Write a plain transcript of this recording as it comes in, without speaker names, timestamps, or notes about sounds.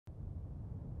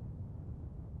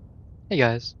Hey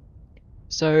guys,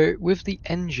 so with the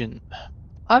engine,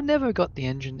 I've never got the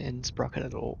engine in Sprocket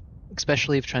at all,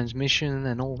 especially with transmission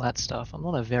and all that stuff. I'm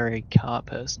not a very car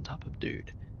person type of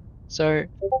dude. So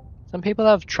some people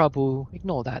have trouble,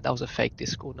 ignore that, that was a fake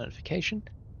Discord notification,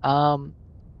 um,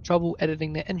 trouble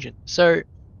editing the engine. So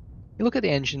you look at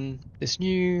the engine, this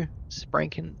new,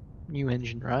 spanking new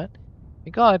engine, right?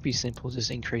 It gotta be simple, just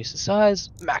increase the size,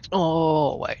 max,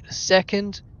 oh, wait a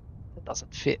second, that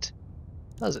doesn't fit,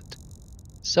 does it?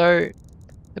 So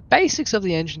the basics of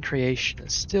the engine creation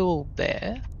is still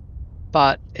there,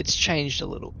 but it's changed a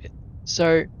little bit.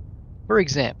 So, for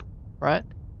example, right,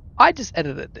 I just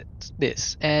edited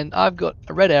this and I've got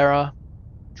a red error,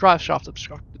 driveshaft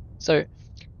obstructed. So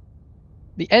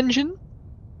the engine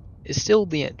is still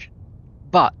the engine,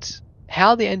 but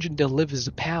how the engine delivers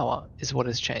the power is what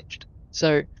has changed.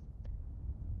 So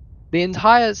the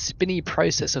entire spinny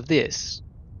process of this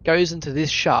goes into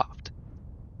this shaft.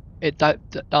 It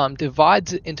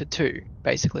divides it into two,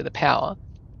 basically the power,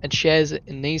 and shares it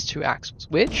in these two axles,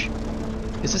 which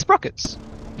is the sprockets.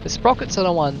 The sprockets are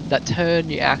the one that turn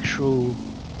your actual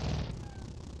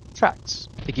tracks.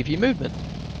 They give you movement.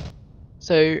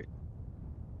 So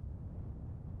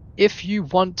if you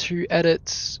want to edit,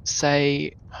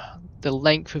 say, the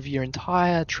length of your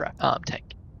entire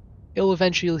tank, it'll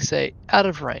eventually say out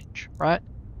of range, right?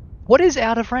 What is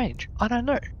out of range? I don't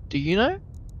know. Do you know?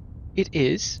 It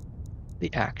is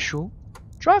the actual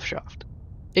drive shaft.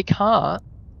 It can't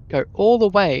go all the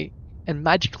way and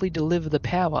magically deliver the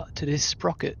power to this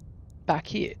sprocket back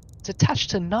here. It's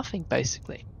attached to nothing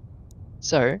basically.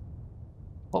 So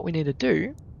what we need to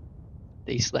do,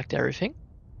 deselect everything,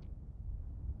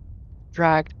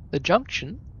 drag the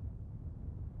junction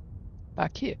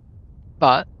back here.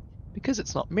 But because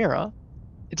it's not mirror,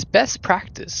 it's best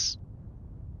practice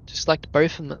to select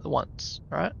both of them at once,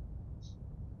 right?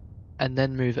 And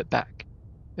then move it back.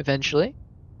 Eventually,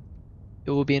 it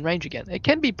will be in range again. It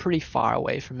can be pretty far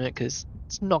away from it because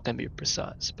it's not going to be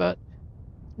precise, but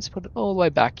let's put it all the way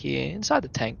back here inside the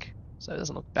tank so it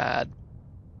doesn't look bad.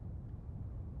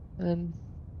 And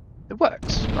it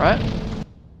works, right?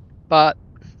 But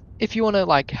if you want to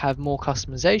like have more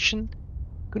customization,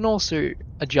 you can also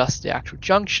adjust the actual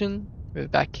junction, move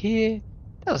it back here.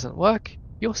 That doesn't work.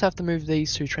 You also have to move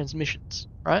these two transmissions,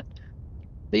 right?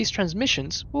 These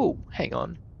transmissions, oh, hang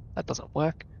on, that doesn't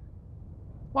work.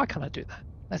 Why can't I do that?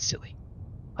 That's silly.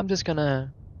 I'm just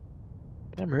gonna,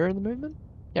 can I mirror the movement?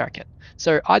 Yeah, I can.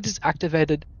 So I just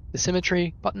activated the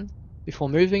symmetry button before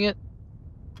moving it,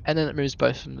 and then it moves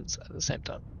both of them at the same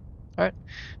time. Alright,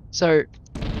 so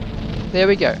there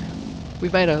we go.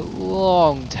 We've made a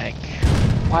long tank.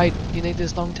 Why do you need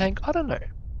this long tank? I don't know,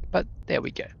 but there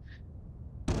we go.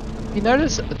 If you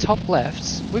notice at the top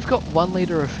left, we've got 1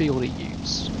 litre of fuel to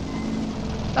use.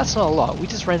 That's not a lot, we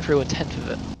just ran through 1/10 of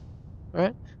it.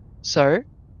 Right? So,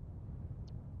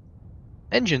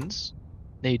 engines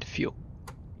need fuel.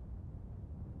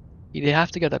 You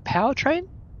have to go to powertrain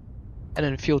and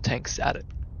then fuel tanks added.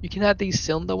 You can add these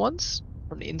cylinder ones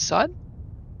from the inside,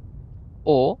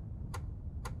 or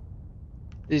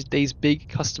there's these big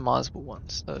customizable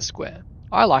ones that are square.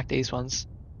 I like these ones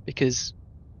because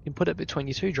you can put it between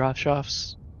your two drive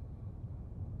shafts,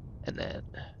 and then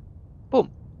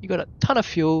boom, you got a ton of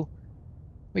fuel.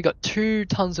 We got 2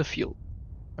 tons of fuel.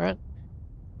 Alright?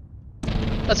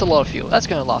 That's a lot of fuel. That's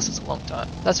going to last us a long time.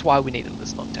 That's why we needed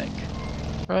this long tank.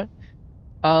 Right?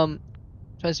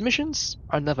 Transmissions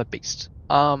are another beast.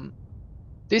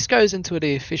 This goes into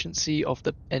the efficiency of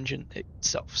the engine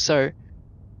itself. So,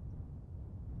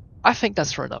 I think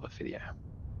that's for another video.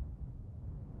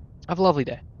 Have a lovely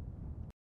day.